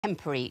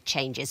temporary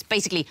changes.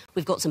 Basically,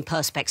 we've got some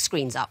Perspex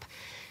screens up.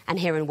 And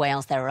here in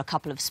Wales, there are a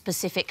couple of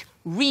specific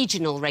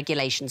regional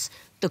regulations.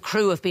 The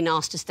crew have been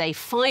asked to stay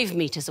 5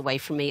 metres away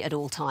from me at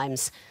all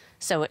times.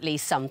 So at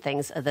least some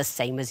things are the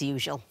same as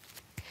usual.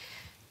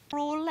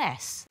 More or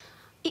less.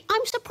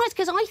 I'm surprised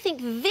because I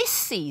think this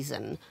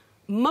season,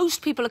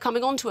 most people are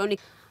coming on to only...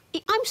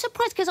 I'm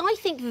surprised because I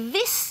think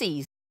this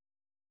season...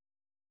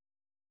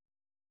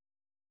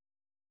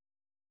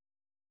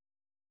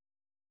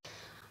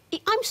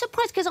 I'm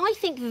surprised because I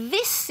think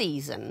this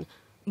season,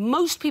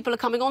 most people are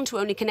coming on to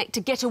Only Connect to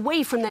get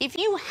away from that. If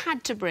you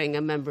had to bring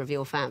a member of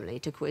your family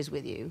to quiz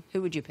with you,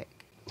 who would you pick?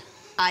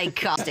 I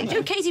can't think. You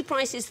know, Katie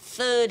Price's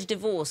third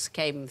divorce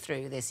came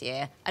through this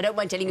year. I don't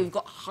mind telling you, we've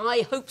got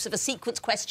high hopes of a sequence question.